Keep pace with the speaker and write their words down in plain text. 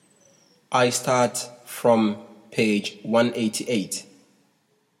I start from page 188.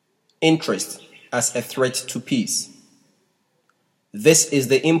 Interest as a threat to peace. This is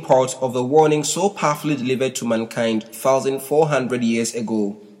the import of the warning so powerfully delivered to mankind 1,400 years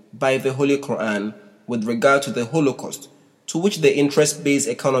ago by the Holy Quran with regard to the Holocaust, to which the interest-based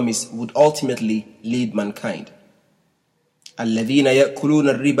economies would ultimately lead mankind. الذين يأكلون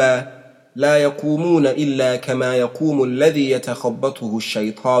الربا لا يقومون إلا كما يقوم الذي يتخبطه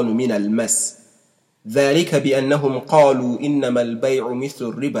الشيطان من المس ذلك بأنهم قالوا إنما البيع مثل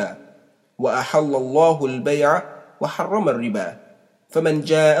الربا وأحل الله البيع وحرم الربا فمن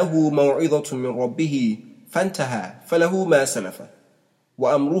جاءه موعظة من ربه فانتهى فله ما سلف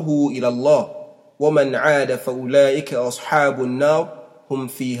وأمره إلى الله ومن عاد فأولئك أصحاب النار هم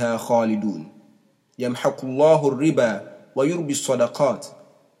فيها خالدون يمحق الله الربا ويربي الصدقات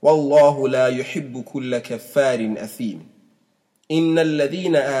والله لا يحب كل كفار أثيم إن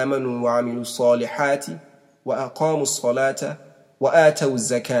الذين آمنوا وعملوا الصالحات وأقاموا الصلاة وآتوا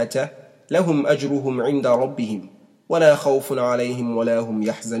الزكاة لهم أجرهم عند ربهم ولا خوف عليهم ولا هم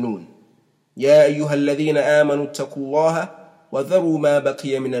يحزنون يا أيها الذين آمنوا اتقوا الله وذروا ما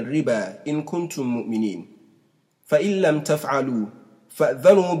بقي من الربا إن كنتم مؤمنين فإن لم تفعلوا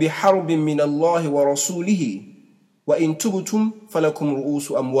فأذنوا بحرب من الله ورسوله وإن تبتم فلكم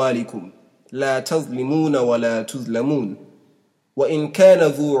رؤوس أموالكم لا تظلمون ولا تظلمون وإن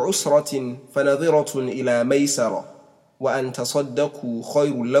كان ذو عسرة فنظرة إلى ميسرة وأن تصدقوا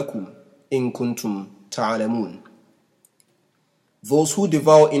خير لكم إن كنتم تعلمون. Those who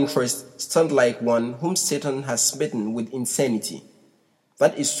devour interest stand like one whom Satan has smitten with insanity.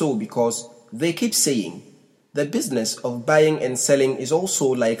 That is so because they keep saying, the business of buying and selling is also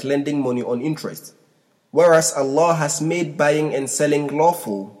like lending money on interest. Whereas Allah has made buying and selling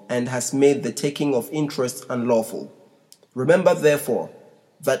lawful and has made the taking of interest unlawful. Remember therefore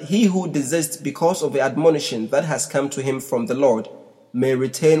that he who desists because of the admonition that has come to him from the Lord may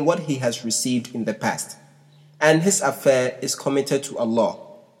retain what he has received in the past, and his affair is committed to Allah.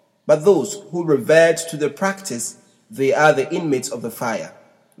 But those who revert to the practice, they are the inmates of the fire.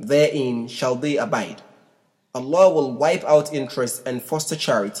 Therein shall they abide. Allah will wipe out interest and foster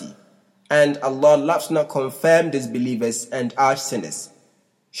charity. And Allah loves not confirmed disbelievers and arch sinners.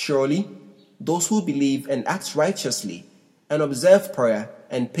 Surely, those who believe and act righteously, and observe prayer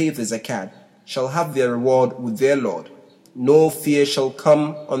and pay the zakat, shall have their reward with their Lord. No fear shall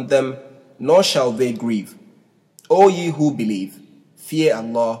come on them, nor shall they grieve. O ye who believe, fear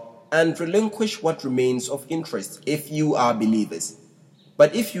Allah, and relinquish what remains of interest if you are believers.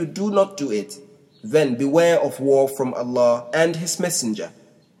 But if you do not do it, then beware of war from Allah and His Messenger.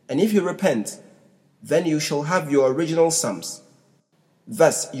 And if you repent, then you shall have your original sums.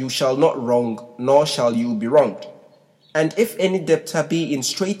 Thus you shall not wrong, nor shall you be wronged. And if any debtor be in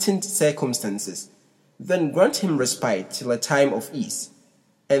straitened circumstances, then grant him respite till a time of ease.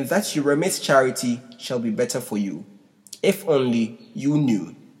 And that you remit charity shall be better for you, if only you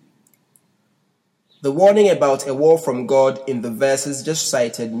knew. The warning about a war from God in the verses just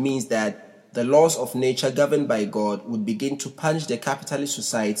cited means that the laws of nature governed by God would begin to punish the capitalist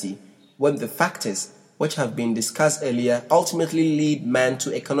society when the factors which have been discussed earlier ultimately lead man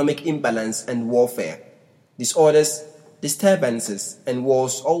to economic imbalance and warfare. Disorders, disturbances, and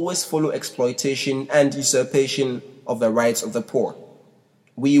wars always follow exploitation and usurpation of the rights of the poor.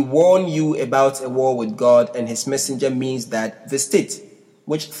 We warn you about a war with God and His Messenger means that the state,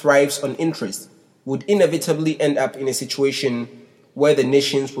 which thrives on interest, would inevitably end up in a situation where the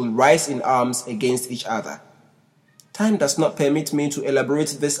nations will rise in arms against each other. Time does not permit me to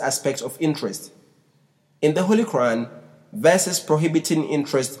elaborate this aspect of interest. In the Holy Quran, verses prohibiting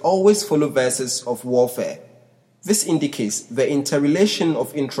interest always follow verses of warfare. This indicates the interrelation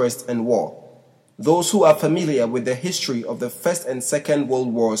of interest and war. Those who are familiar with the history of the First and Second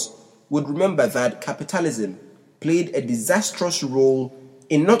World Wars would remember that capitalism played a disastrous role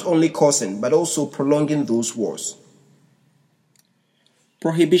in not only causing but also prolonging those wars.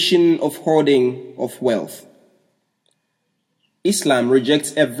 Prohibition of hoarding of wealth. Islam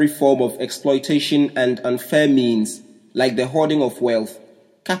rejects every form of exploitation and unfair means like the hoarding of wealth,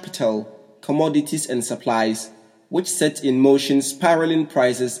 capital, commodities and supplies, which set in motion spiraling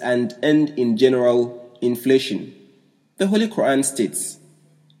prices and end in general inflation. The Holy Quran states,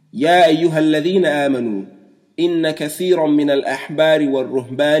 يَا أَيُّهَا الَّذِينَ آمَنُوا إِنَّ كَثِيرًا مِنَ الْأَحْبَارِ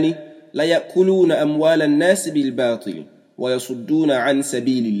وَالرُّهْبَانِ لَيَأْكُلُونَ أَمْوَالَ النَّاسِ بِالْبَاطِلِ ويصدون عن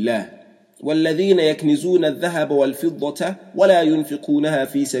سبيل الله والذين يكنزون الذهب والفضة ولا ينفقونها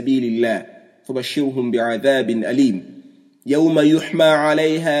في سبيل الله فبشرهم بعذاب أليم يوم يحمى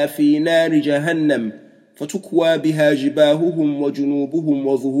عليها في نار جهنم فتكوى بها جباههم وجنوبهم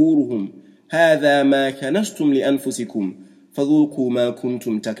وظهورهم هذا ما كنزتم لأنفسكم فذوقوا ما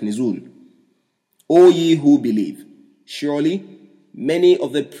كنتم تكنزون. O ye who believe, surely many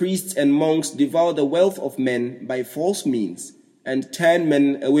of the priests and monks devour the wealth of men by false means and turn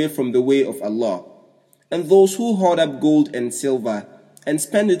men away from the way of Allah. And those who hoard up gold and silver and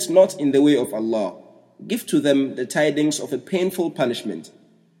spend it not in the way of Allah, give to them the tidings of a painful punishment.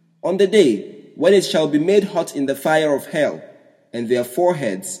 On the day when it shall be made hot in the fire of hell, and their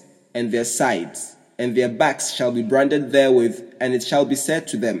foreheads and their sides and their backs shall be branded therewith, and it shall be said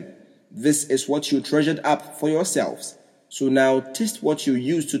to them, this is what you treasured up for yourselves. So now taste what you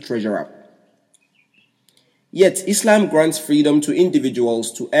used to treasure up. Yet Islam grants freedom to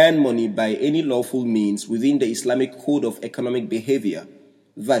individuals to earn money by any lawful means within the Islamic code of economic behavior.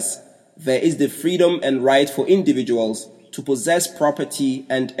 Thus, there is the freedom and right for individuals to possess property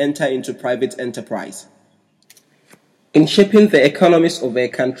and enter into private enterprise. In shaping the economies of their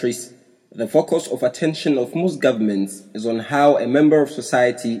countries, the focus of attention of most governments is on how a member of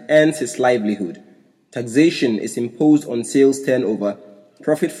society earns his livelihood. Taxation is imposed on sales turnover,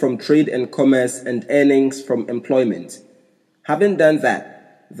 profit from trade and commerce, and earnings from employment. Having done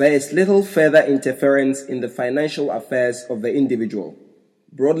that, there is little further interference in the financial affairs of the individual.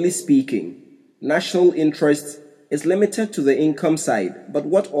 Broadly speaking, national interest is limited to the income side, but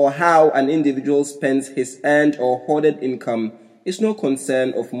what or how an individual spends his earned or hoarded income is no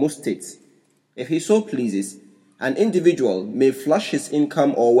concern of most states. If he so pleases, an individual may flush his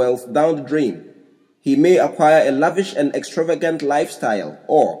income or wealth down the drain. He may acquire a lavish and extravagant lifestyle,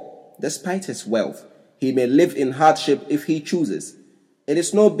 or, despite his wealth, he may live in hardship if he chooses. It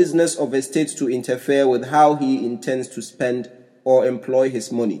is no business of a state to interfere with how he intends to spend or employ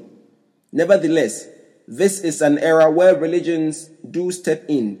his money. Nevertheless, this is an era where religions do step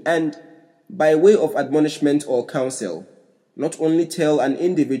in and, by way of admonishment or counsel, not only tell an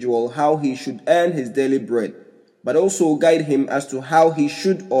individual how he should earn his daily bread, but also guide him as to how he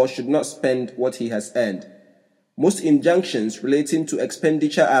should or should not spend what he has earned. Most injunctions relating to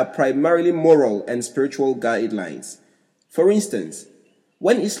expenditure are primarily moral and spiritual guidelines. For instance,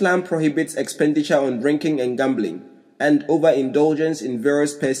 when Islam prohibits expenditure on drinking and gambling and overindulgence in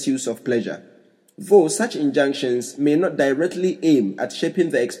various pursuits of pleasure, though such injunctions may not directly aim at shaping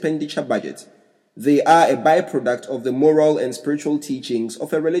the expenditure budget, they are a byproduct of the moral and spiritual teachings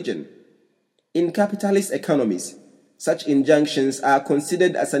of a religion. In capitalist economies, such injunctions are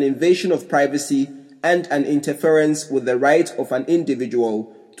considered as an invasion of privacy and an interference with the right of an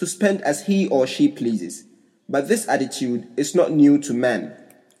individual to spend as he or she pleases. But this attitude is not new to man.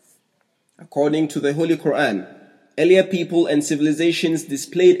 According to the Holy Quran, earlier people and civilizations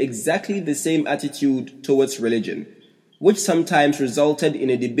displayed exactly the same attitude towards religion, which sometimes resulted in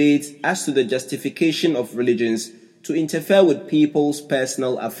a debate as to the justification of religions to interfere with people's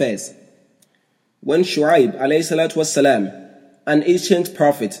personal affairs. When Shu'aib ﷺ, an ancient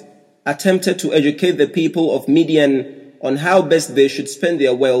prophet, attempted to educate the people of Midian on how best they should spend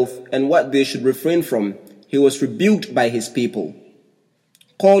their wealth and what they should refrain from, he was rebuked by his people.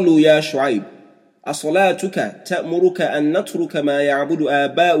 قالوا يا شعيب أصلاتك تأمرك أن نترك ما يعبد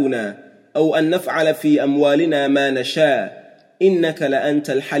آباؤنا أو أن نفعل في أموالنا ما نشاء إنك لأنت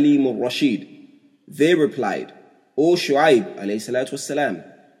الحليم الرشيد. They replied, O Shu'aib ﷺ,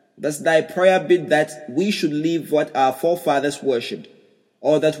 does thy prayer bid that we should leave what our forefathers worshipped,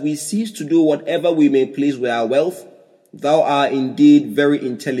 or that we cease to do whatever we may please with our wealth? Thou art indeed very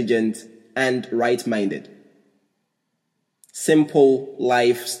intelligent and right-minded. Simple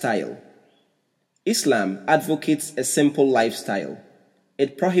lifestyle. Islam advocates a simple lifestyle.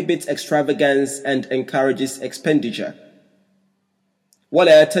 It prohibits extravagance and encourages expenditure.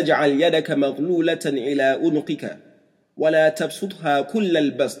 وَلَا تَجْعَلْ يَدَكَ مَغْلُولَةً إِلَىٰ أُنُقِكَ وَلَا تَبْسُطْهَا كُلَّ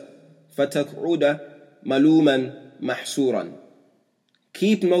الْبَسْطِ فَتَقْعُدَ مَلُومًا مَحْسُورًا.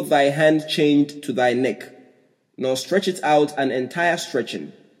 Keep not thy hand chained to thy neck, nor stretch it out an entire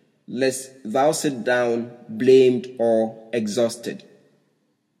stretching, lest thou sit down blamed or exhausted.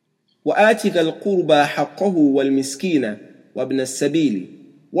 وَآتِ ذَا الْقُرْبَى حَقَّهُ وَالْمِسْكِينَ وَابْنَ السَّبِيلِ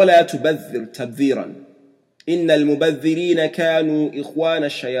وَلَا تُبَذِّرْ تَبْذِيرًا إِنَّ الْمُبَذِّرِينَ كَانُوا إِخْوَانَ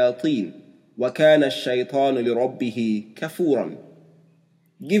الشَّيَاطِينِ وَكَانَ الشَّيْطَانُ لِرَبِّهِ كَفُورًا.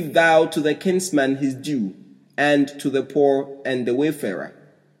 Give thou to the kinsman his due, and to the poor and the wayfarer,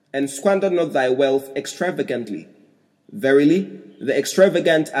 and squander not thy wealth extravagantly. Verily, the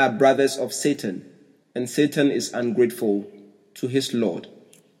extravagant are brothers of Satan, and Satan is ungrateful to his Lord.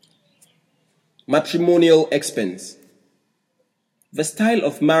 Matrimonial expense. The style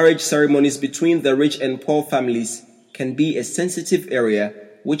of marriage ceremonies between the rich and poor families can be a sensitive area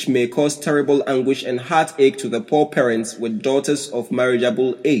which may cause terrible anguish and heartache to the poor parents with daughters of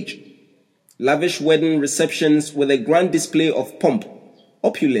marriageable age. Lavish wedding receptions with a grand display of pomp,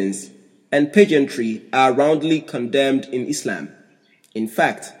 opulence, and pageantry are roundly condemned in Islam. In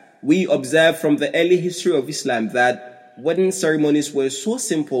fact, we observe from the early history of Islam that wedding ceremonies were so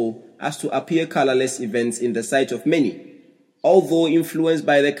simple as to appear colorless events in the sight of many. Although influenced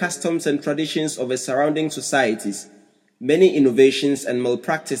by the customs and traditions of the surrounding societies, many innovations and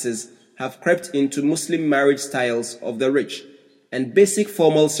malpractices have crept into Muslim marriage styles of the rich, and basic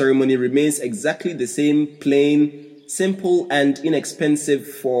formal ceremony remains exactly the same, plain, simple, and inexpensive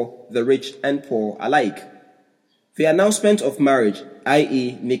for the rich and poor alike. The announcement of marriage,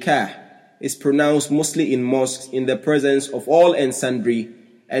 i.e. nikah, is pronounced mostly in mosques in the presence of all and sundry,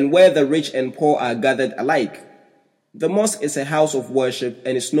 and where the rich and poor are gathered alike. The mosque is a house of worship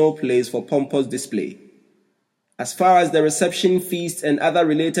and is no place for pompous display. As far as the reception, feast, and other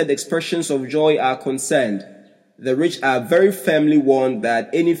related expressions of joy are concerned, the rich are very firmly warned that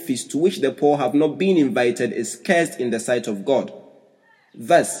any feast to which the poor have not been invited is cursed in the sight of God.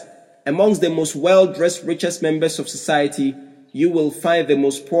 Thus, amongst the most well-dressed richest members of society, you will find the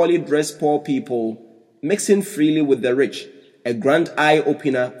most poorly dressed poor people mixing freely with the rich, a grand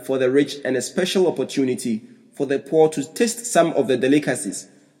eye-opener for the rich and a special opportunity for the poor to taste some of the delicacies,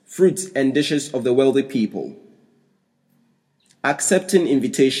 fruits, and dishes of the wealthy people. Accepting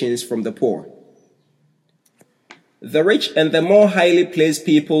invitations from the poor. The rich and the more highly placed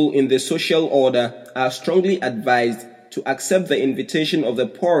people in the social order are strongly advised to accept the invitation of the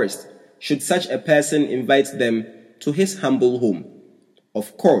poorest should such a person invite them to his humble home.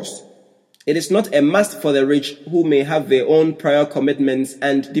 Of course, it is not a must for the rich who may have their own prior commitments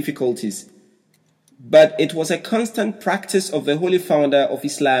and difficulties, but it was a constant practice of the holy founder of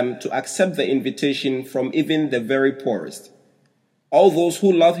Islam to accept the invitation from even the very poorest. All those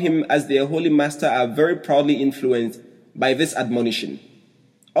who love him as their holy master are very proudly influenced by this admonition.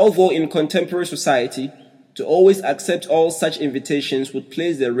 Although in contemporary society, to always accept all such invitations would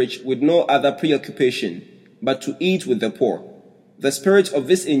place the rich with no other preoccupation but to eat with the poor, the spirit of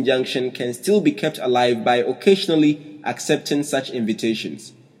this injunction can still be kept alive by occasionally accepting such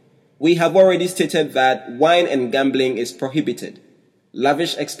invitations. We have already stated that wine and gambling is prohibited.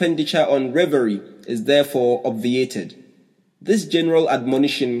 Lavish expenditure on revelry is therefore obviated. This general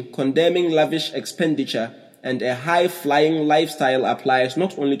admonition condemning lavish expenditure and a high-flying lifestyle applies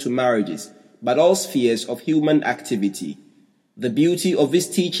not only to marriages, but all spheres of human activity. The beauty of this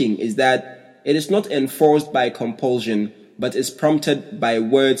teaching is that it is not enforced by compulsion, but is prompted by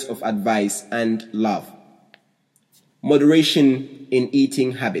words of advice and love. Moderation in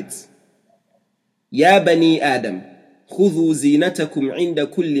eating habits. يا بني آدم خذوا زينتكم عند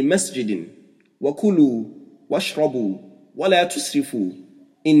كل مسجد وكلوا واشربوا ولا تسرفوا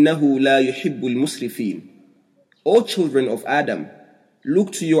إنه لا يحب المسرفين. O children of Adam,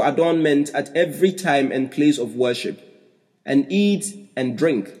 look to your adornment at every time and place of worship, and eat and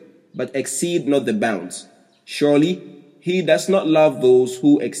drink, but exceed not the bounds. Surely he does not love those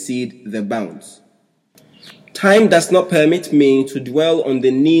who exceed the bounds. Time does not permit me to dwell on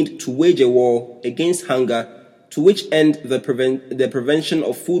the need to wage a war against hunger, to which end the prevention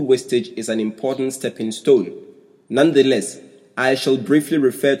of food wastage is an important stepping stone. Nonetheless, I shall briefly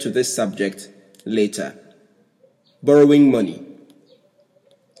refer to this subject later. Borrowing money.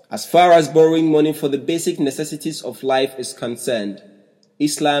 As far as borrowing money for the basic necessities of life is concerned,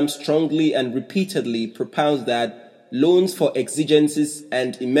 Islam strongly and repeatedly propounds that loans for exigencies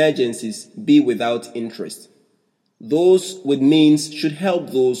and emergencies be without interest. Those with means should help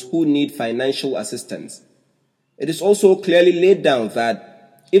those who need financial assistance. It is also clearly laid down that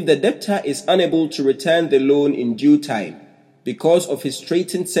if the debtor is unable to return the loan in due time because of his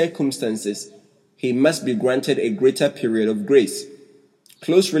straitened circumstances, he must be granted a greater period of grace.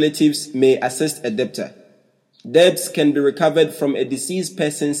 Close relatives may assist a debtor. Debts can be recovered from a deceased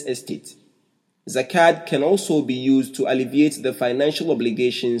person's estate. Zakat can also be used to alleviate the financial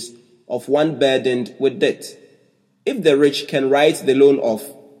obligations of one burdened with debt. If the rich can write the loan off,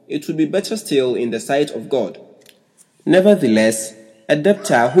 it would be better still in the sight of God. Nevertheless, a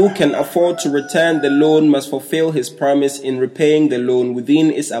debtor who can afford to return the loan must fulfill his promise in repaying the loan within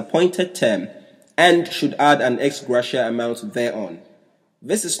its appointed term and should add an ex gratia amount thereon.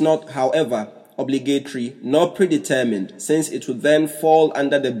 This is not, however, obligatory nor predetermined, since it would then fall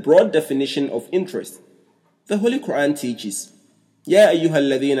under the broad definition of interest. The Holy Quran teaches, يَا أَيُّهَا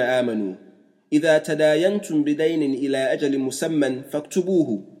الَّذِينَ آمَنُوا إِذَا تَدَايَنْتُمْ بِدَيْنٍ إِلَى أَجَلٍ مُسَمًّى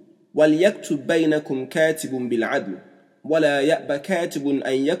فَاكْتُبُوهُ وَلْيَكْتُبْ بَيْنَكُمْ كَاتِبٌ بِالْعَدْلِ وَلَا يَأْبَ كَاتِبٌ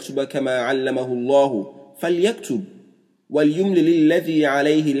أَنْ يَكْتُبَ كَمَا عَلَّمَهُ اللَّهُ فَلْيَكْتُبْ وَلْيُمْلِلِ الَّذِي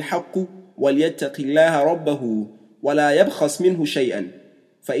عَلَيْهِ الْحَقُّ وَلْيَتَّقِ اللَّهَ رَبَّهُ وَلَا يَبْخَسْ مِنْهُ شَيْئًا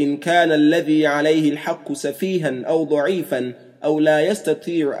فإن كان الذي عليه الحق سفيها أو ضعيفا أو لا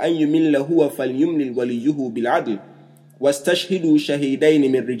يستطيع أن يمل هو فليملل وليه بالعدل واستشهدوا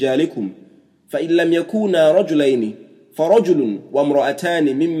شهيدين من رجالكم فإن لم يكونا رجلين فرجل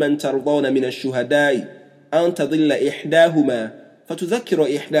وامرأتان ممن ترضون من الشهداء أن تضل إحداهما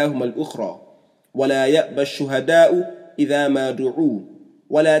فتذكر إحداهما الأخرى ولا يأبى الشهداء إذا ما دعوا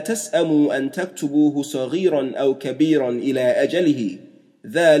ولا تسأموا أن تكتبوه صغيرا أو كبيرا إلى أجله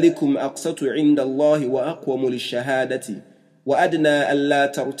ذلكم أقسط عند الله وأقوم للشهادة وأدنى ألا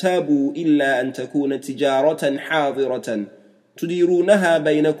ترتابوا إلا أن تكون تجارة حاضرة تديرونها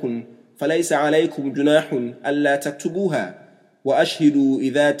بينكم فليس عليكم جناح ألا تكتبوها وأشهدوا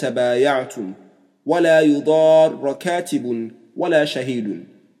إذا تبايعتم ولا يضار كاتب ولا شهيد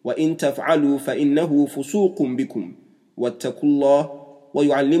وإن تفعلوا فإنه فسوق بكم واتقوا الله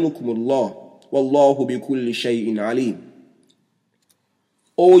ويعلمكم الله والله بكل شيء عليم.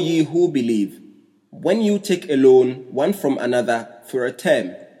 O ye who believe, when you take a loan one from another for a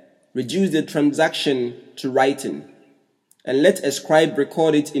term, reduce the transaction to writing, and let a scribe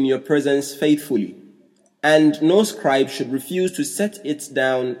record it in your presence faithfully. And no scribe should refuse to set it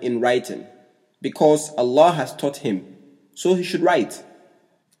down in writing, because Allah has taught him, so he should write.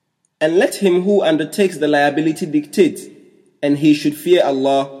 And let him who undertakes the liability dictate, and he should fear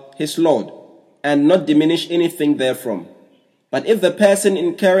Allah, his Lord, and not diminish anything therefrom. But if the person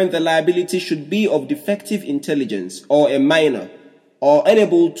incurring the liability should be of defective intelligence, or a minor, or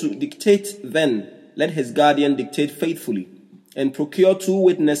unable to dictate, then let his guardian dictate faithfully, and procure 2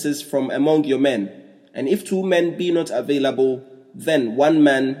 witnesses from among your men. And if 2 men be not available, then 1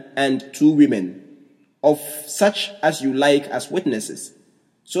 man and 2 women, of such as you like as witnesses,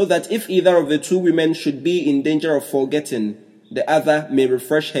 so that if either of the 2 women should be in danger of forgetting, the other may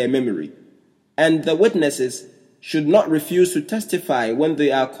refresh her memory. And the witnesses should not refuse to testify when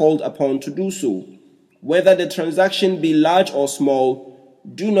they are called upon to do so. Whether the transaction be large or small,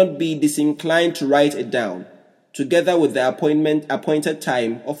 do not be disinclined to write it down, together with the appointed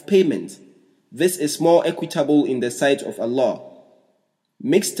time of payment. This is more equitable in the sight of Allah.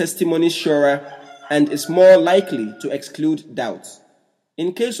 Makes testimony surer and is more likely to exclude doubts.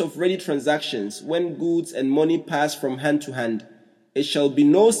 In case of ready transactions, when goods and money pass from hand to hand, it shall be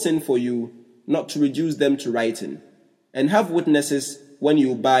no sin for you not to reduce them to writing, and have witnesses when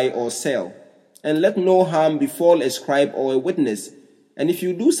you buy or sell, and let no harm befall a scribe or a witness, and if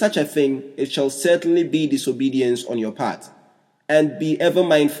you do such a thing, it shall certainly be disobedience on your part. And be ever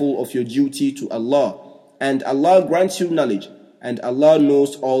mindful of your duty to Allah, and Allah grants you knowledge, and Allah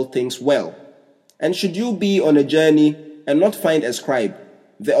knows all things well. And should you be on a journey and not find a scribe,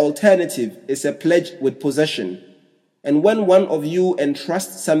 the alternative is a pledge with possession. And when one of you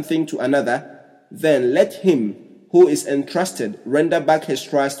entrusts something to another, then let him who is entrusted render back his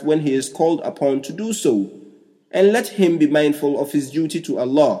trust when he is called upon to do so. And let him be mindful of his duty to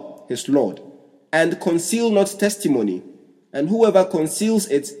Allah, his Lord. And conceal not testimony, and whoever conceals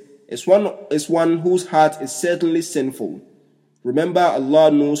it is one whose heart is certainly sinful. Remember, Allah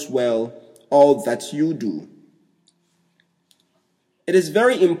knows well all that you do. It is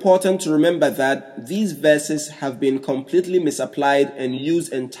very important to remember that these verses have been completely misapplied and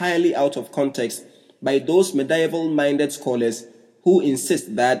used entirely out of context by those medieval-minded scholars who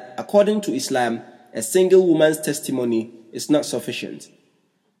insist that, according to Islam, a single woman's testimony is not sufficient.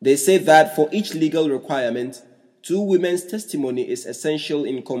 They say that for each legal requirement, 2 women's testimony is essential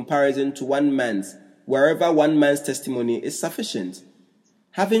in comparison to 1 man's, wherever 1 man's testimony is sufficient.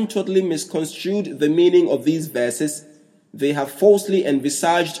 Having totally misconstrued the meaning of these verses, they have falsely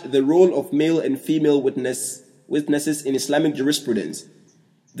envisaged the role of male and female witnesses in Islamic jurisprudence.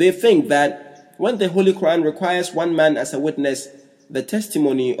 They think that when the Holy Quran requires 1 man as a witness, the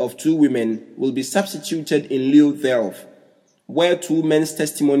testimony of 2 women will be substituted in lieu thereof. Where 2 men's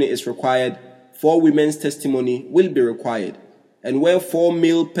testimony is required, 4 women's testimony will be required. And where 4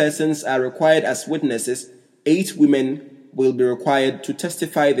 male persons are required as witnesses, 8 women will be required to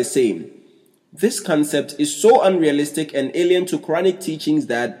testify the same. This concept is so unrealistic and alien to Quranic teachings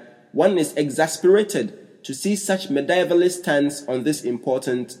that one is exasperated to see such medievalist stance on this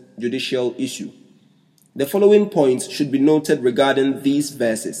important judicial issue. The following points should be noted regarding these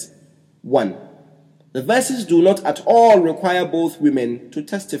verses. 1. The verses do not at all require both women to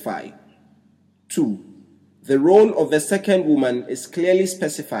testify. 2. The role of the second woman is clearly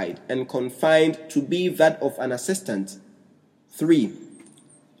specified and confined to be that of an assistant. 3.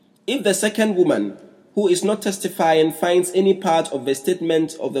 If the second woman, who is not testifying, finds any part of the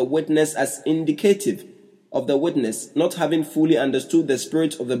statement of the witness as indicative of the witness not having fully understood the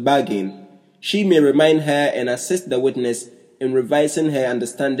spirit of the bargain, she may remind her and assist the witness in revising her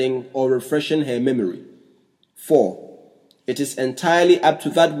understanding or refreshing her memory. 4. It is entirely up to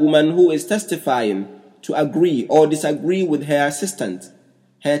that woman who is testifying to agree or disagree with her assistant.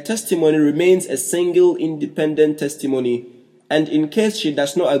 Her testimony remains a single independent testimony, and in case she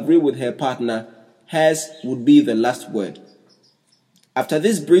does not agree with her partner, hers would be the last word. After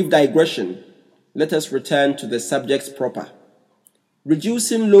this brief digression, let us return to the subject proper.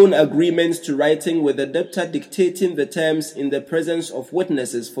 Reducing loan agreements to writing with the debtor dictating the terms in the presence of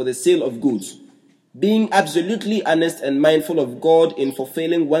witnesses for the sale of goods. Being absolutely honest and mindful of God in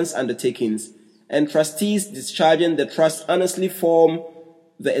fulfilling one's undertakings, and trustees discharging the trust honestly form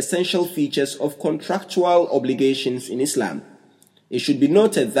the essential features of contractual obligations in Islam. It should be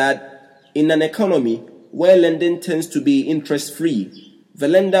noted that in an economy where lending tends to be interest-free, the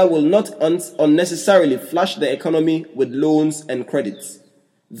lender will not unnecessarily flush the economy with loans and credits.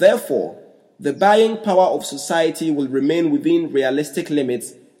 Therefore, the buying power of society will remain within realistic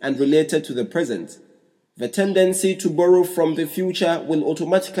limits and related to the present. The tendency to borrow from the future will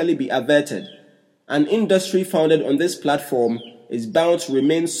automatically be averted. An industry founded on this platform is bound to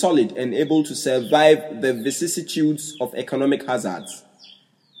remain solid and able to survive the vicissitudes of economic hazards.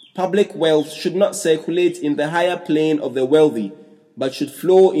 Public wealth should not circulate in the higher plane of the wealthy, but should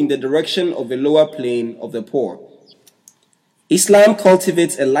flow in the direction of the lower plane of the poor. Islam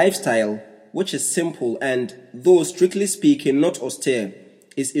cultivates a lifestyle which is simple and, though strictly speaking not austere,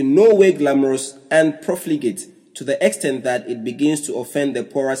 is in no way glamorous and profligate to the extent that it begins to offend the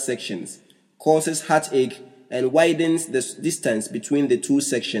poorer sections, causes heartache, and widens the distance between the two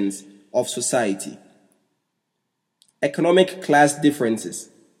sections of society. Economic class differences.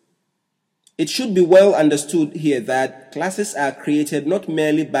 It should be well understood here that classes are created not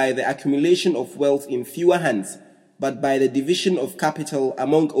merely by the accumulation of wealth in fewer hands, but by the division of capital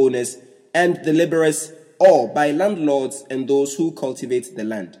among owners and the laborers, or by landlords and those who cultivate the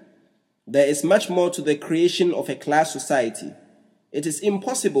land. There is much more to the creation of a class society. It is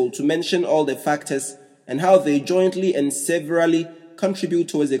impossible to mention all the factors and how they jointly and severally contribute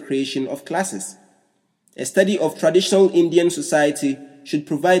towards the creation of classes. A study of traditional Indian society should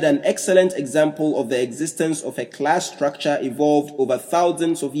provide an excellent example of the existence of a class structure evolved over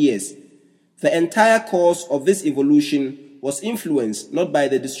thousands of years. The entire course of this evolution was influenced not by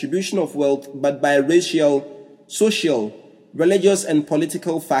the distribution of wealth but by racial, social, religious and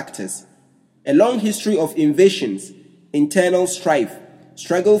political factors. A long history of invasions, internal strife,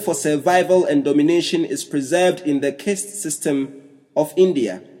 struggle for survival and domination is preserved in the caste system of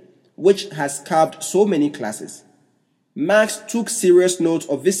India, which has carved so many classes. Marx took serious note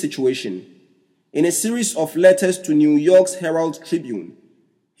of this situation. In a series of letters to New York's Herald Tribune,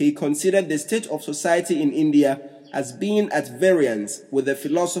 he considered the state of society in India as being at variance with the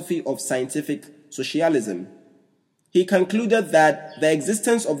philosophy of scientific socialism. He concluded that the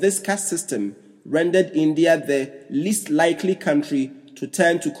existence of this caste system rendered India the least likely country to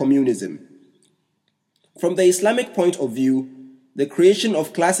turn to communism. From the Islamic point of view, the creation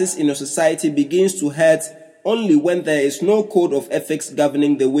of classes in a society begins to hurt only when there is no code of ethics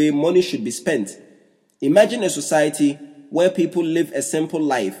governing the way money should be spent. Imagine a society where people live a simple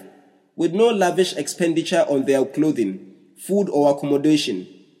life, with no lavish expenditure on their clothing, food or accommodation,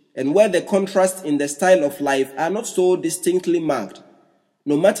 and where the contrasts in the style of life are not so distinctly marked.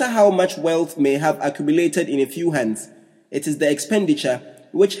 No matter how much wealth may have accumulated in a few hands, it is the expenditure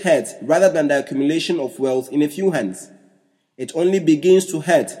which hurts rather than the accumulation of wealth in a few hands. It only begins to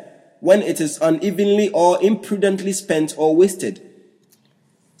hurt when it is unevenly or imprudently spent or wasted.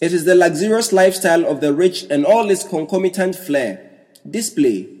 It is the luxurious lifestyle of the rich and all its concomitant flair,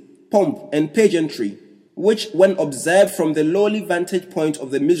 display, pomp, and pageantry, which, when observed from the lowly vantage point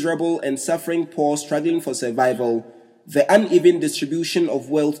of the miserable and suffering poor struggling for survival, the uneven distribution of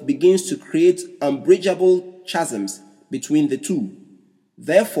wealth begins to create unbridgeable chasms between the two.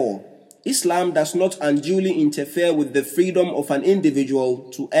 Therefore, Islam does not unduly interfere with the freedom of an individual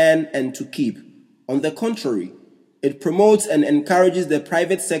to earn and to keep. On the contrary, it promotes and encourages the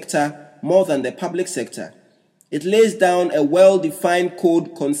private sector more than the public sector. It lays down a well-defined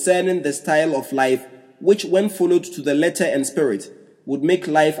code concerning the style of life, which, when followed to the letter and spirit, would make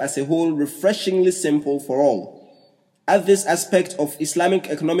life as a whole refreshingly simple for all. As this aspect of Islamic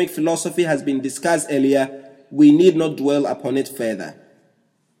economic philosophy has been discussed earlier, we need not dwell upon it further.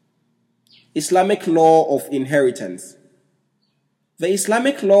 Islamic law of inheritance. The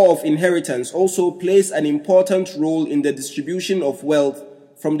Islamic law of inheritance also plays an important role in the distribution of wealth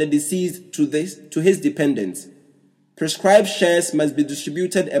from the deceased to his dependents. Prescribed shares must be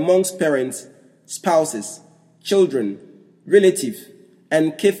distributed amongst parents, spouses, children, relatives,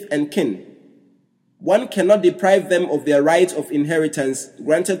 and kith and kin. One cannot deprive them of their right of inheritance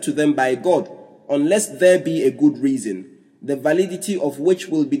granted to them by God unless there be a good reason, the validity of which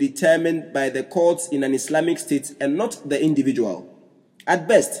will be determined by the courts in an Islamic state and not the individual. At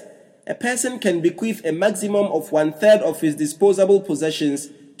best, a person can bequeath a maximum of 1/3 of his disposable possessions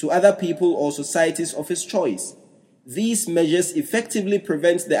to other people or societies of his choice. These measures effectively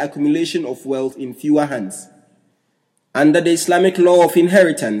prevent the accumulation of wealth in fewer hands. Under the Islamic law of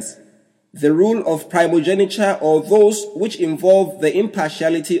inheritance, the rule of primogeniture or those which involve the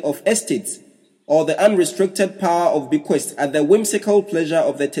impartiality of estates or the unrestricted power of bequest at the whimsical pleasure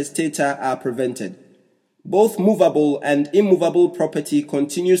of the testator are prevented. Both movable and immovable property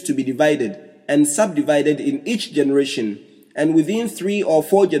continues to be divided and subdivided in each generation, and within 3 or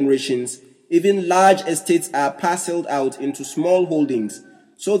 4 generations, even large estates are parceled out into small holdings,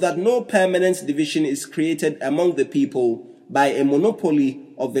 so that no permanent division is created among the people by a monopoly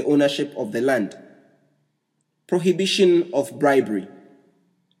of the ownership of the land. Prohibition of bribery.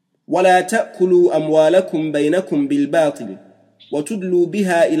 وَلَا تَأْكُلُوا أَمْوَالَكُمْ بَيْنَكُمْ بِالْبَاطِلِ وَتُدْلُوا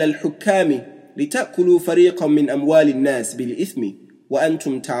بِهَا إِلَى الْحُكَّامِ لِتَأْكُلُوا فَرِيقًا مِنْ أَمْوَالِ النَّاسِ بِالْإِثْمِ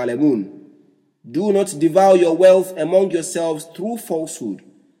وَأَنْتُمْ تَعْلَمُونَ. Do not devour your wealth among yourselves through falsehood,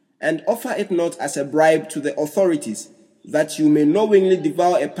 and offer it not as a bribe to the authorities, that you may knowingly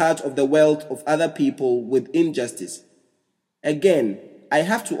devour a part of the wealth of other people with injustice. Again, I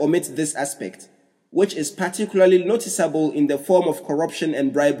have to omit this aspect, which is particularly noticeable in the form of corruption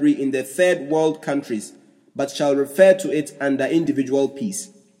and bribery in the third world countries, but shall refer to it under individual peace.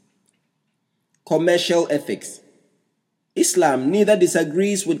 Commercial ethics. Islam neither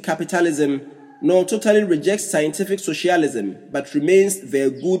disagrees with capitalism nor totally rejects scientific socialism, but remains their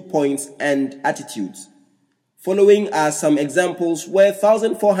good points and attitudes. Following are some examples where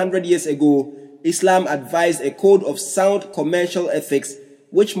 1,400 years ago, Islam advised a code of sound commercial ethics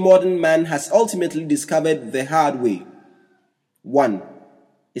which modern man has ultimately discovered the hard way. 1.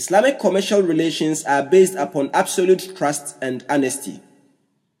 Islamic commercial relations are based upon absolute trust and honesty.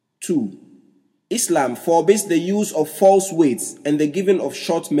 2. Islam forbids the use of false weights and the giving of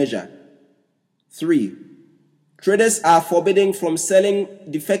short measure. 3. Traders are forbidden from selling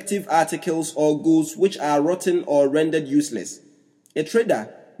defective articles or goods which are rotten or rendered useless. A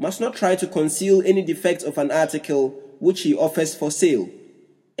trader must not try to conceal any defect of an article which he offers for sale.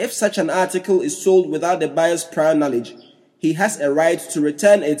 If such an article is sold without the buyer's prior knowledge, he has a right to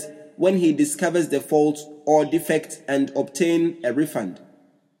return it when he discovers the fault or defect and obtain a refund.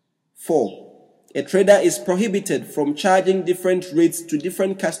 4. A trader is prohibited from charging different rates to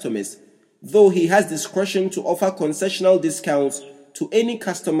different customers, though he has discretion to offer concessional discounts to any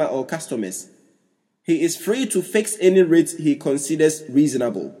customer or customers. He is free to fix any rate he considers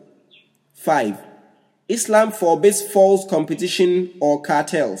reasonable. 5. Islam forbids false competition or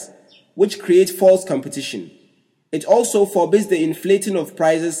cartels, which create false competition. It also forbids the inflating of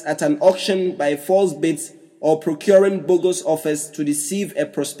prices at an auction by false bids or procuring bogus offers to deceive a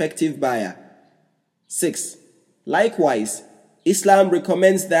prospective buyer. 6. Likewise, Islam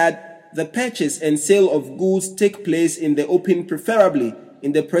recommends that the purchase and sale of goods take place in the open, preferably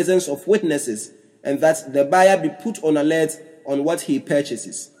in the presence of witnesses, and that the buyer be put on alert on what he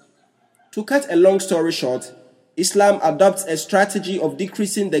purchases. To cut a long story short, Islam adopts a strategy of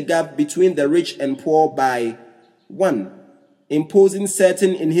decreasing the gap between the rich and poor by 1. Imposing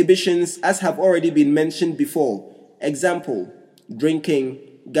certain inhibitions as have already been mentioned before, example, drinking,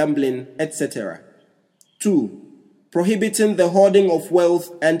 gambling, etc. 2. Prohibiting the hoarding of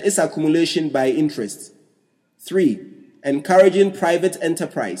wealth and its accumulation by interest. 3. Encouraging private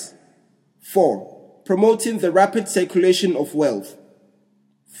enterprise. 4. Promoting the rapid circulation of wealth.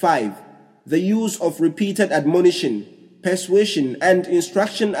 5. The use of repeated admonition, persuasion, and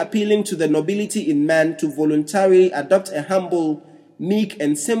instruction appealing to the nobility in man to voluntarily adopt a humble, meek,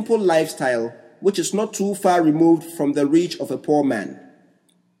 and simple lifestyle which is not too far removed from the reach of a poor man.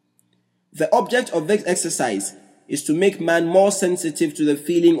 The object of this exercise is to make man more sensitive to the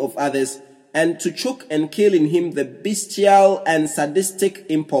feeling of others and to choke and kill in him the bestial and sadistic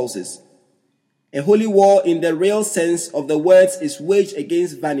impulses. A holy war in the real sense of the words is waged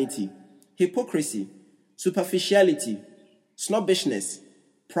against vanity, hypocrisy, superficiality, snobbishness,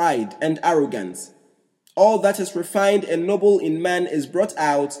 pride, and arrogance. All that is refined and noble in man is brought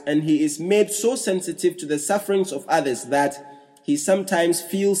out, and he is made so sensitive to the sufferings of others that he sometimes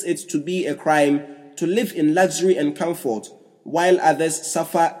feels it to be a crime to live in luxury and comfort, while others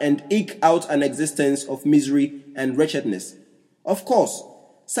suffer and eke out an existence of misery and wretchedness. Of course,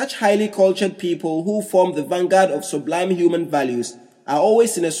 such highly cultured people who form the vanguard of sublime human values are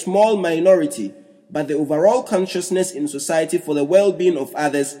always in a small minority, but the overall consciousness in society for the well-being of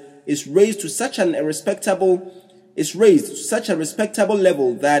others is raised to such a respectable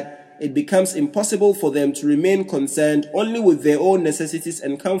level that it becomes impossible for them to remain concerned only with their own necessities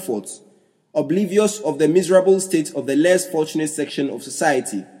and comforts, oblivious of the miserable state of the less fortunate section of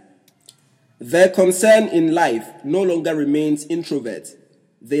society. Their concern in life no longer remains introvert.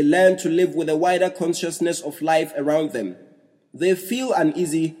 They learn to live with a wider consciousness of life around them. They feel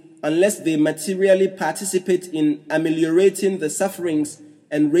uneasy unless they materially participate in ameliorating the sufferings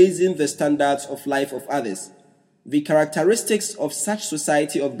and raising the standards of life of others. The characteristics of such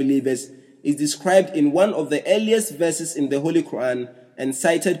society of believers is described in one of the earliest verses in the Holy Quran and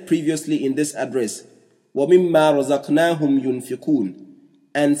cited previously in this address, وَمِمَّا رَزَقْنَاهُمْ يُنْفِقُونَ,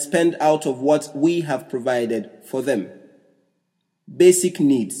 and spend out of what we have provided for them. Basic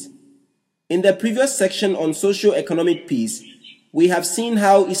needs. In the previous section on socio-economic peace, we have seen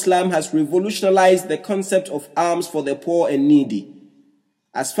how Islam has revolutionized the concept of alms for the poor and needy.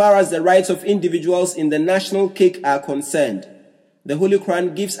 As far as the rights of individuals in the national cake are concerned, the Holy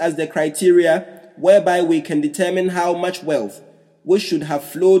Quran gives us the criteria whereby we can determine how much wealth, which should have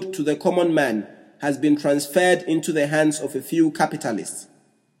flowed to the common man, has been transferred into the hands of a few capitalists.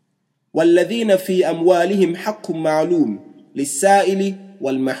 وَالَّذِينَ فِي أَمْوَالِهِمْ حَقٌّ مَعْلُومٌ لِلسَّائِلِ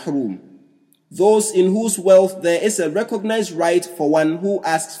وَالْمَحْرُومِ, those in whose wealth there is a recognized right for one who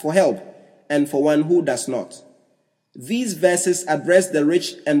asks for help and for one who does not. These verses address the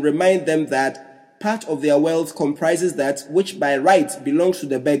rich and remind them that part of their wealth comprises that which by right belongs to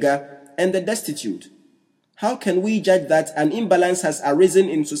the beggar and the destitute. How can we judge that an imbalance has arisen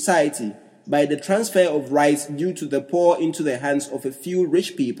in society by the transfer of rights due to the poor into the hands of a few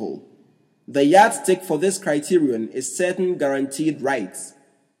rich people? The yardstick for this criterion is certain guaranteed rights.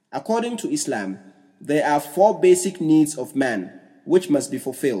 According to Islam, there are 4 basic needs of man which must be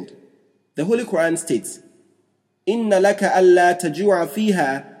fulfilled. The Holy Quran states, إِنَّ لَكَ أَلَّا تَجُوعَ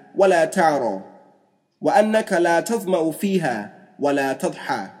فِيهَا وَلَا تَعْرَى وَأَنَّكَ لَا تَظْمَأُ فِيهَا وَلَا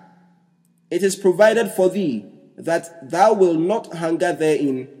تَضْحَى. It is provided for thee that thou wilt not hunger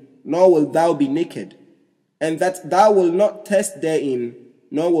therein, nor wilt thou be naked, and that thou wilt not thirst therein,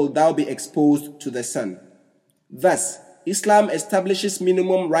 nor wilt thou be exposed to the sun. Thus, Islam establishes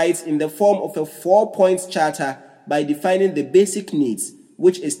minimum rights in the form of a 4-point charter by defining the basic needs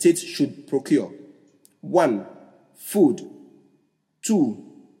which a state should procure. 1. Food. 2.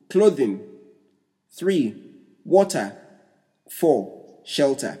 Clothing. 3. Water. 4.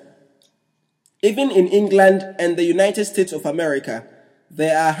 Shelter. Even in England and the United States of America,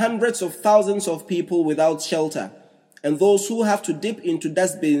 there are hundreds of thousands of people without shelter, and those who have to dip into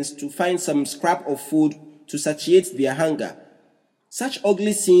dustbins to find some scrap of food to satiate their hunger. Such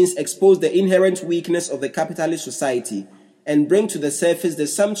ugly scenes expose the inherent weakness of the capitalist society and bring to the surface the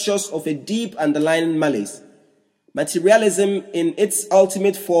sumptuous of a deep underlying malice. Materialism in its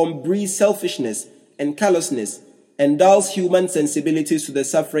ultimate form breeds selfishness and callousness and dulls human sensibilities to the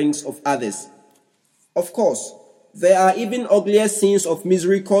sufferings of others. Of course, there are even uglier scenes of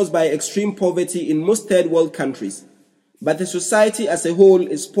misery caused by extreme poverty in most third world countries, but the society as a whole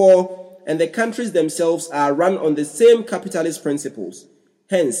is poor and the countries themselves are run on the same capitalist principles.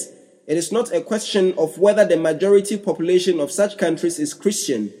 Hence, it is not a question of whether the majority population of such countries is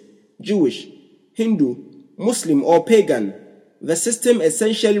Christian, Jewish, Hindu, Muslim or pagan. The system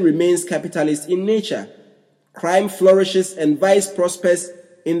essentially remains capitalist in nature. Crime flourishes and vice prospers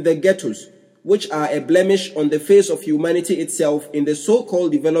in the ghettos, which are a blemish on the face of humanity itself in the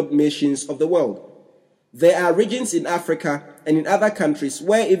so-called developed nations of the world. There are regions in Africa and in other countries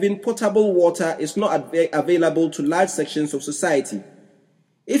where even potable water is not available to large sections of society.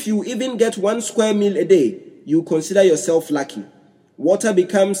 If you even get 1 square meal a day, you consider yourself lucky. Water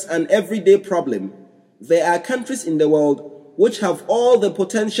becomes an everyday problem. There are countries in the world which have all the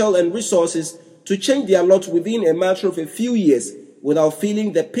potential and resources to change their lot within a matter of a few years without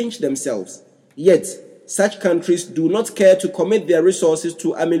feeling the pinch themselves. Yet, such countries do not care to commit their resources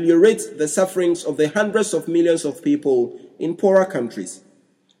to ameliorate the sufferings of the hundreds of millions of people in poorer countries.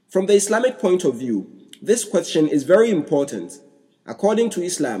 From the Islamic point of view, this question is very important. According to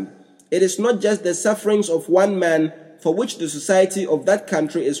Islam, it is not just the sufferings of one man for which the society of that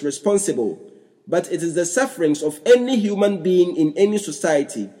country is responsible, but it is the sufferings of any human being in any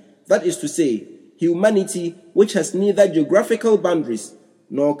society, that is to say, humanity which has neither geographical boundaries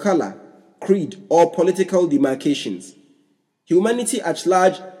nor color, creed, or political demarcations. Humanity at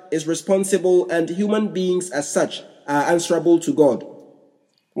large is responsible and human beings as such are answerable to God.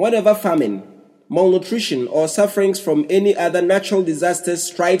 Whatever famine, malnutrition, or sufferings from any other natural disaster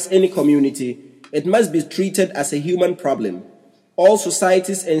strikes any community, it must be treated as a human problem. All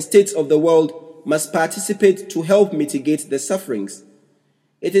societies and states of the world must participate to help mitigate the sufferings.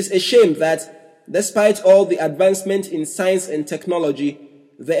 It is a shame that, despite all the advancement in science and technology,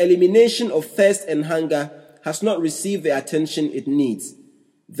 the elimination of thirst and hunger has not received the attention it needs.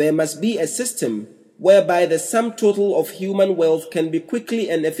 There must be a system whereby the sum total of human wealth can be quickly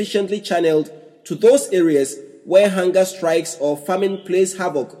and efficiently channeled to those areas where hunger strikes or famine plays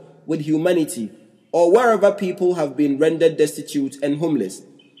havoc with humanity, or wherever people have been rendered destitute and homeless.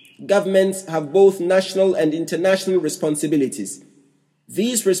 Governments have both national and international responsibilities.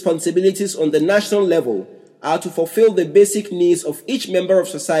 These responsibilities on the national level are to fulfill the basic needs of each member of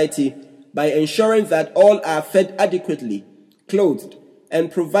society by ensuring that all are fed adequately, clothed,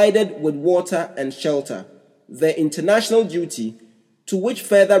 and provided with water and shelter. The international duty, to which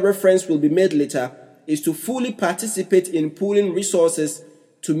further reference will be made later, is to fully participate in pooling resources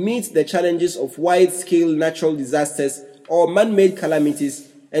to meet the challenges of wide-scale natural disasters or man-made calamities,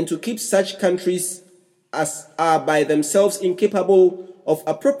 and to keep such countries as are by themselves incapable of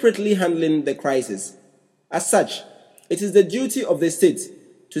appropriately handling the crisis. As such, it is the duty of the state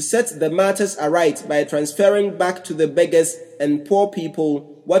to set the matters aright by transferring back to the beggars and poor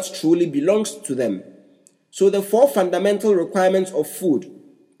people what truly belongs to them. So the four fundamental requirements of food,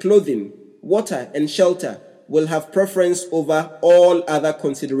 clothing, water, and shelter will have preference over all other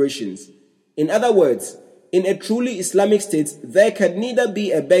considerations. In other words, in a truly Islamic state, there can neither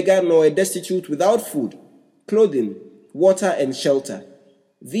be a beggar nor a destitute without food, clothing, water, and shelter.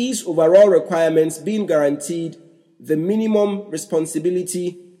 These overall requirements being guaranteed, the minimum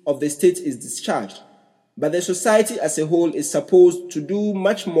responsibility of the state is discharged. But the society as a whole is supposed to do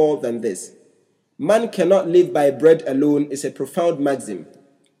much more than this. Man cannot live by bread alone is a profound maxim.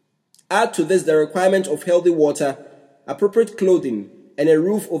 Add to this the requirement of healthy water, appropriate clothing, and a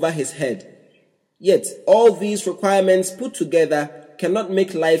roof over his head. Yet, all these requirements put together cannot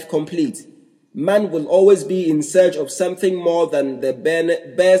make life complete. Man will always be in search of something more than the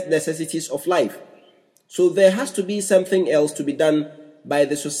bare necessities of life. So there has to be something else to be done by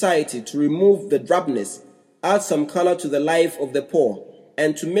the society to remove the drabness, add some color to the life of the poor,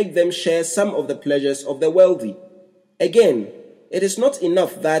 and to make them share some of the pleasures of the wealthy. Again, it is not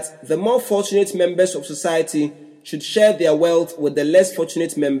enough that the more fortunate members of society should share their wealth with the less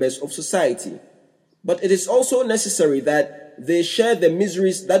fortunate members of society. But it is also necessary that they share the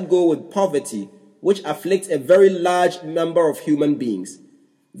miseries that go with poverty, which afflicts a very large number of human beings.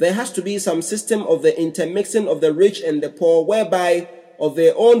 There has to be some system of the intermixing of the rich and the poor, whereby, of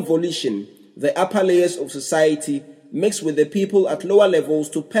their own volition, the upper layers of society mix with the people at lower levels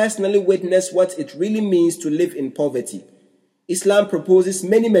to personally witness what it really means to live in poverty. Islam proposes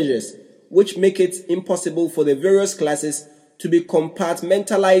many measures which make it impossible for the various classes to be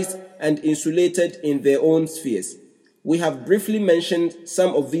compartmentalized and insulated in their own spheres. We have briefly mentioned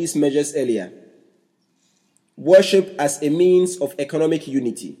some of these measures earlier. Worship as a means of economic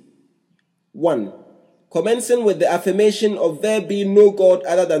unity. 1. Commencing with the affirmation of there being no God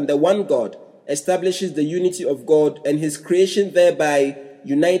other than the one God establishes the unity of God and his creation, thereby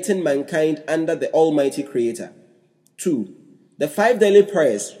uniting mankind under the Almighty Creator. 2. The 5 daily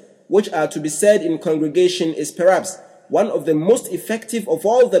prayers, which are to be said in congregation, is perhaps one of the most effective of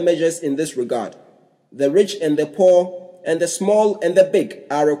all the measures in this regard. The rich and the poor, and the small and the big,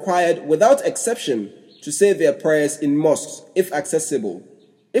 are required without exception to say their prayers in mosques, if accessible.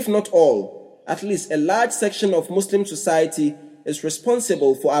 If not all, at least a large section of Muslim society is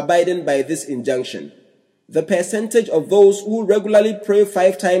responsible for abiding by this injunction. The percentage of those who regularly pray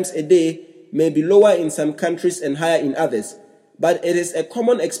 5 times a day may be lower in some countries and higher in others, but it is a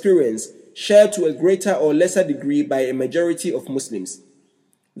common experience shared to a greater or lesser degree by a majority of Muslims.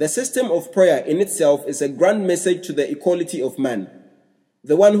 The system of prayer in itself is a grand message to the equality of man.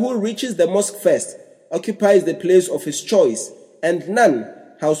 The one who reaches the mosque first occupies the place of his choice, and none,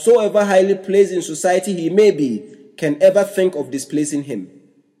 howsoever highly placed in society he may be, can ever think of displacing him.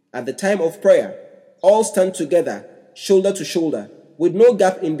 At the time of prayer, all stand together, shoulder to shoulder, with no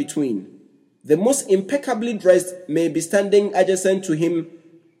gap in between. The most impeccably dressed may be standing adjacent to him,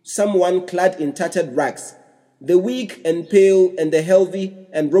 someone clad in tattered rags. The weak and pale and the healthy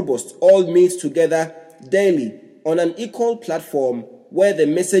and robust all meet together daily on an equal platform where the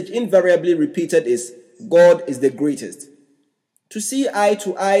message invariably repeated is, God is the greatest. To see eye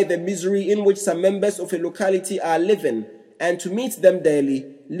to eye the misery in which some members of a locality are living and to meet them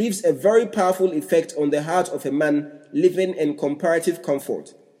daily leaves a very powerful effect on the heart of a man living in comparative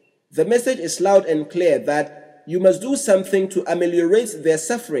comfort. The message is loud and clear that you must do something to ameliorate their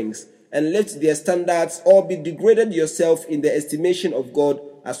sufferings and lift their standards, or be degraded yourself in the estimation of God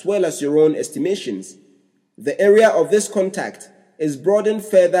as well as your own estimations. The area of this contact is broadened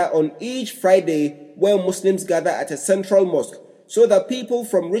further on each Friday where Muslims gather at a central mosque so that people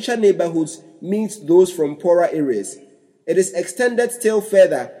from richer neighborhoods meet those from poorer areas. It is extended still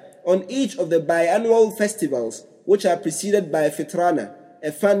further on each of the biannual festivals, which are preceded by Fitrana,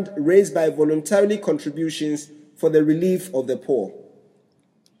 a fund raised by voluntary contributions for the relief of the poor.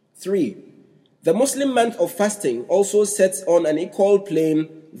 3. The Muslim month of fasting also sets on an equal plane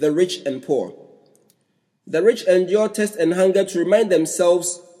the rich and poor. The rich endure thirst and hunger to remind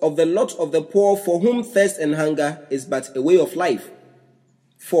themselves of the lot of the poor, for whom thirst and hunger is but a way of life.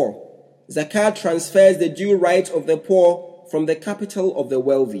 4. Zakat transfers the due right of the poor from the capital of the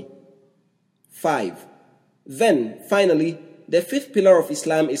wealthy. 5. Then, finally, the fifth pillar of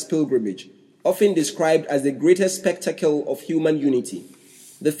Islam is pilgrimage, often described as the greatest spectacle of human unity.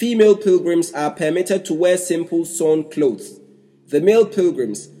 The female pilgrims are permitted to wear simple sewn clothes. The male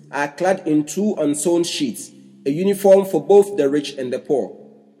pilgrims are clad in 2 unsewn sheets, a uniform for both the rich and the poor.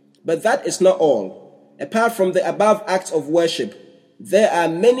 But that is not all. Apart from the above acts of worship, there are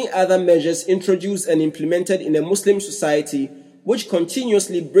many other measures introduced and implemented in a Muslim society which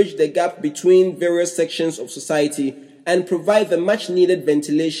continuously bridge the gap between various sections of society and provide the much-needed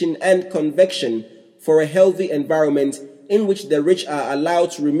ventilation and convection for a healthy environment in which the rich are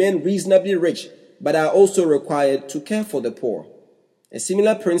allowed to remain reasonably rich but are also required to care for the poor. A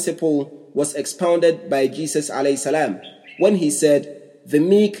similar principle was expounded by Jesus ﷺ when he said, "The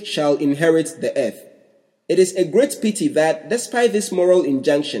meek shall inherit the earth." It is a great pity that, despite this moral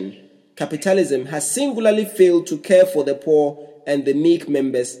injunction, capitalism has singularly failed to care for the poor and the meek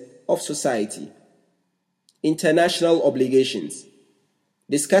members of society. International obligations.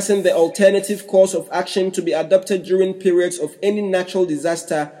 Discussing the alternative course of action to be adopted during periods of any natural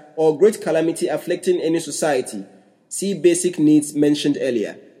disaster or great calamity afflicting any society, see basic needs mentioned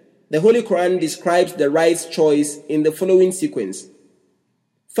earlier. The Holy Quran describes the right choice in the following sequence.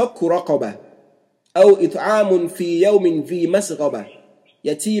 فَكُّ رَقَبَةٍ أَوْ إِطْعَامٌ فِي يَوْمٍ ذِي مَسْغَبَةٍ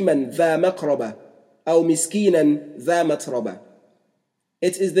يَتِيمًا ذَا مَقْرَبَةٍ أَوْ مِسْكِينًا ذَا مَتْرَبَةٍ.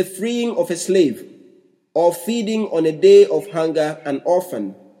 It is the freeing of a slave, or feeding on a day of hunger an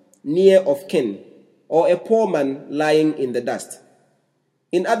orphan, near of kin, or a poor man lying in the dust.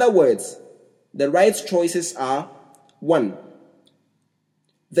 In other words, the right choices are: 1.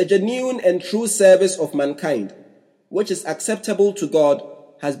 The genuine and true service of mankind, which is acceptable to God,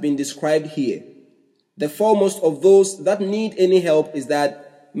 has been described here. The foremost of those that need any help is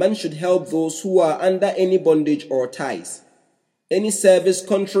that man should help those who are under any bondage or ties. Any service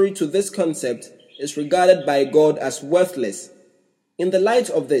contrary to this concept is regarded by God as worthless. In the light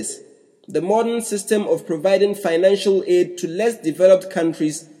of this, the modern system of providing financial aid to less developed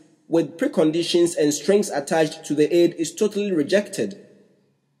countries with preconditions and strings attached to the aid is totally rejected.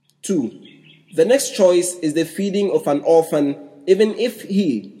 2. The next choice is the feeding of an orphan, even if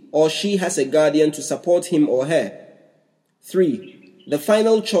he or she has a guardian to support him or her. 3. The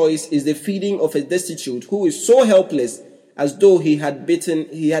final choice is the feeding of a destitute who is so helpless as though he had bitten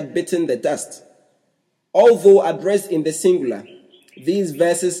the dust. Although addressed in the singular, these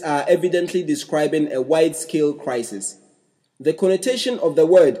verses are evidently describing a wide-scale crisis. The connotation of the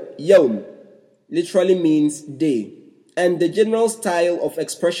word yawm literally means day, and the general style of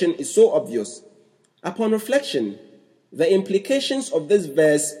expression is so obvious. Upon reflection, the implications of this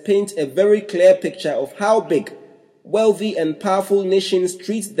verse paint a very clear picture of how big, wealthy, and powerful nations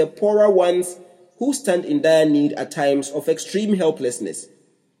treat the poorer ones who stand in dire need at times of extreme helplessness.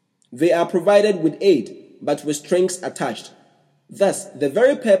 They are provided with aid, but with strings attached. Thus, the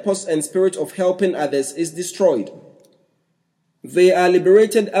very purpose and spirit of helping others is destroyed. They are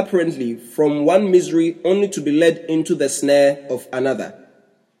liberated apparently from one misery only to be led into the snare of another.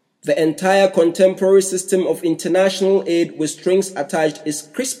 The entire contemporary system of international aid with strings attached is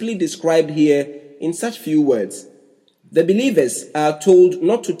crisply described here in such few words. The believers are told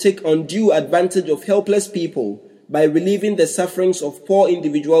not to take undue advantage of helpless people by relieving the sufferings of poor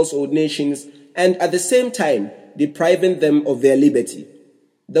individuals or nations and at the same time depriving them of their liberty.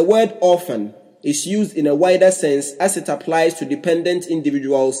 The word orphan is used in a wider sense as it applies to dependent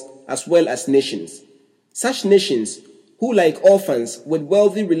individuals as well as nations. Such nations who, like orphans with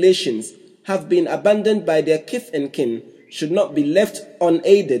wealthy relations, have been abandoned by their kith and kin, should not be left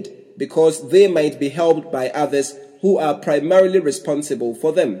unaided because they might be helped by others who are primarily responsible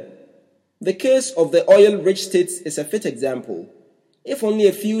for them. The case of the oil-rich states is a fit example. If only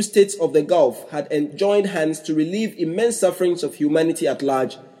a few states of the Gulf had joined hands to relieve immense sufferings of humanity at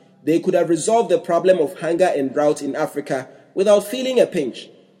large, they could have resolved the problem of hunger and drought in Africa without feeling a pinch.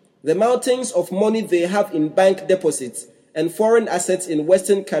 The mountains of money they have in bank deposits and foreign assets in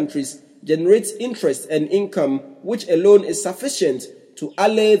Western countries generates interest and income which alone is sufficient to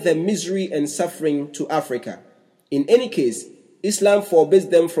allay the misery and suffering to Africa. In any case, Islam forbids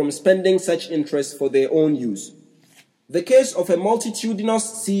them from spending such interest for their own use. The case of a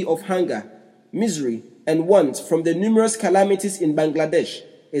multitudinous sea of hunger, misery, and want from the numerous calamities in Bangladesh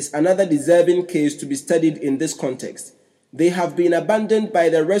is another deserving case to be studied in this context. They have been abandoned by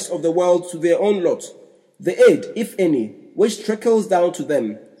the rest of the world to their own lot. The aid, if any, which trickles down to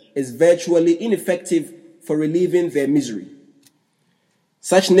them, is virtually ineffective for relieving their misery.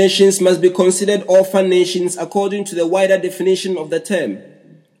 Such nations must be considered orphan nations according to the wider definition of the term.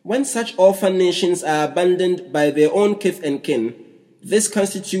 When such orphan nations are abandoned by their own kith and kin, this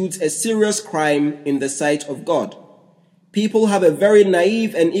constitutes a serious crime in the sight of God. People have a very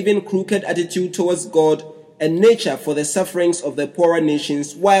naive and even crooked attitude towards God and nature for the sufferings of the poorer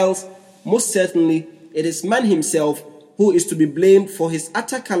nations, whilst most certainly it is man himself who is to be blamed for his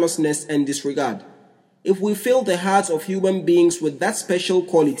utter callousness and disregard. If we fill the hearts of human beings with that special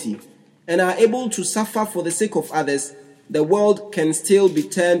quality and are able to suffer for the sake of others, the world can still be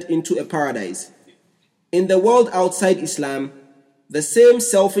turned into a paradise. In the world outside Islam, the same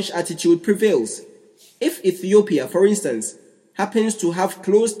selfish attitude prevails. If Ethiopia, for instance, happens to have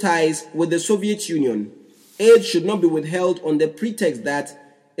close ties with the Soviet Union, aid should not be withheld on the pretext that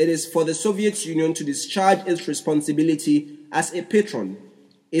it is for the Soviet Union to discharge its responsibility as a patron.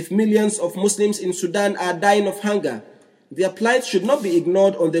 If millions of Muslims in Sudan are dying of hunger, their plight should not be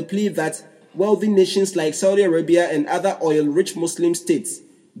ignored on the plea that wealthy nations like Saudi Arabia and other oil-rich Muslim states,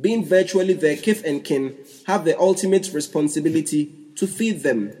 being virtually their kith and kin, have the ultimate responsibility to feed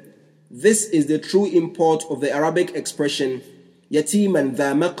them. This is the true import of the Arabic expression, yatiman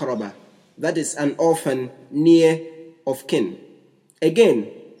dha maqraba, that is, an orphan near of kin.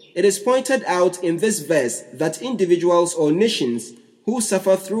 Again, it is pointed out in this verse that individuals or nations who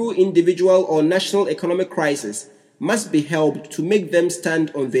suffer through individual or national economic crisis must be helped to make them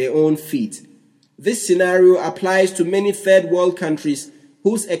stand on their own feet. This scenario applies to many third world countries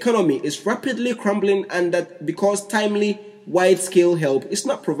whose economy is rapidly crumbling because timely, wide-scale help is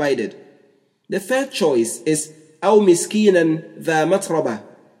not provided. The third choice is أو مسكينا ذا متربة,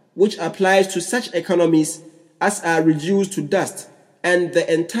 which applies to such economies as are reduced to dust and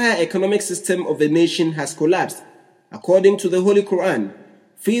the entire economic system of the nation has collapsed. According to the Holy Quran,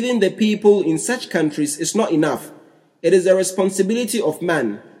 feeding the people in such countries is not enough. It is the responsibility of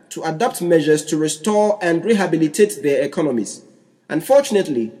man to adopt measures to restore and rehabilitate their economies.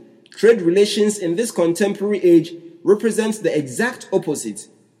 Unfortunately, trade relations in this contemporary age represents the exact opposite.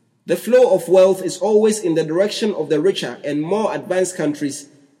 The flow of wealth is always in the direction of the richer and more advanced countries,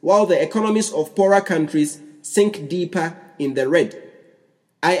 while the economies of poorer countries sink deeper in the red.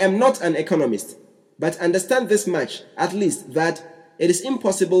 I am not an economist, but understand this much, at least, that it is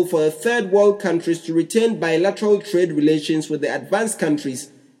impossible for the third world countries to retain bilateral trade relations with the advanced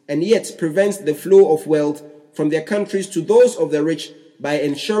countries and yet prevent the flow of wealth from their countries to those of the rich by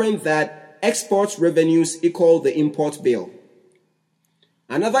ensuring that export revenues equal the import bill.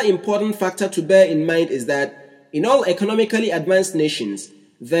 Another important factor to bear in mind is that in all economically advanced nations,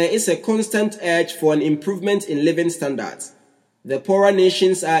 there is a constant urge for an improvement in living standards. The poorer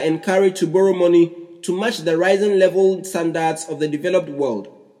nations are encouraged to borrow money to match the rising level standards of the developed world.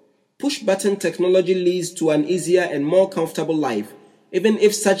 Push-button technology leads to an easier and more comfortable life, even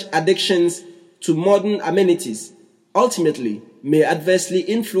if such addictions to modern amenities ultimately may adversely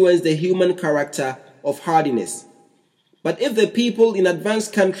influence the human character of hardiness. But if the people in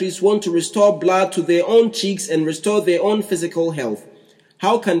advanced countries want to restore blood to their own cheeks and restore their own physical health,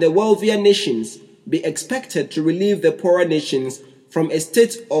 how can the wealthier nations be expected to relieve the poorer nations from a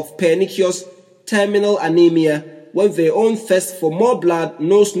state of pernicious terminal anemia when their own thirst for more blood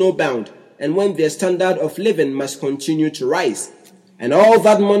knows no bound and when their standard of living must continue to rise? And all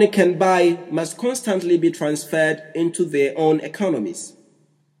that money can buy must constantly be transferred into their own economies.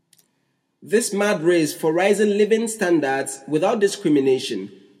 This mad race for rising living standards without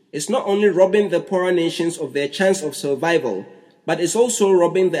discrimination is not only robbing the poorer nations of their chance of survival, but is also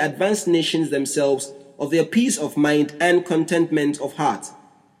robbing the advanced nations themselves of their peace of mind and contentment of heart.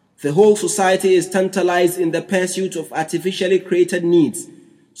 The whole society is tantalized in the pursuit of artificially created needs,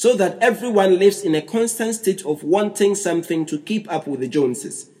 so that everyone lives in a constant state of wanting something to keep up with the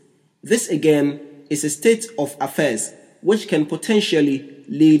Joneses. This again is a state of affairs which can potentially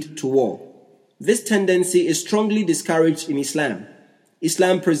lead to war. This tendency is strongly discouraged in Islam.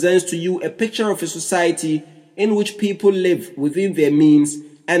 Islam presents to you a picture of a society in which people live within their means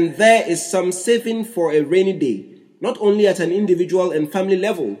and there is some saving for a rainy day, not only at an individual and family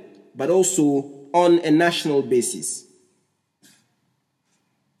level, but also on a national basis.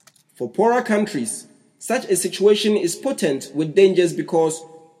 For poorer countries, such a situation is potent with dangers because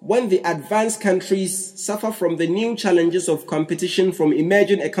when the advanced countries suffer from the new challenges of competition from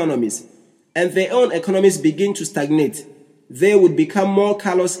emerging economies and their own economies begin to stagnate, they would become more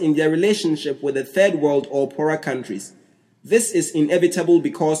callous in their relationship with the third world or poorer countries. This is inevitable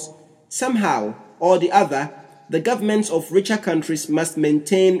because somehow or the other, the governments of richer countries must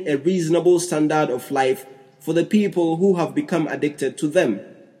maintain a reasonable standard of life for the people who have become addicted to them.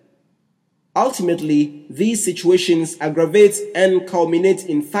 Ultimately, these situations aggravate and culminate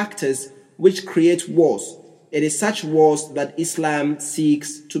in factors which create wars. It is such wars that Islam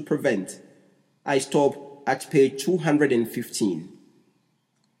seeks to prevent. I stop at page 215.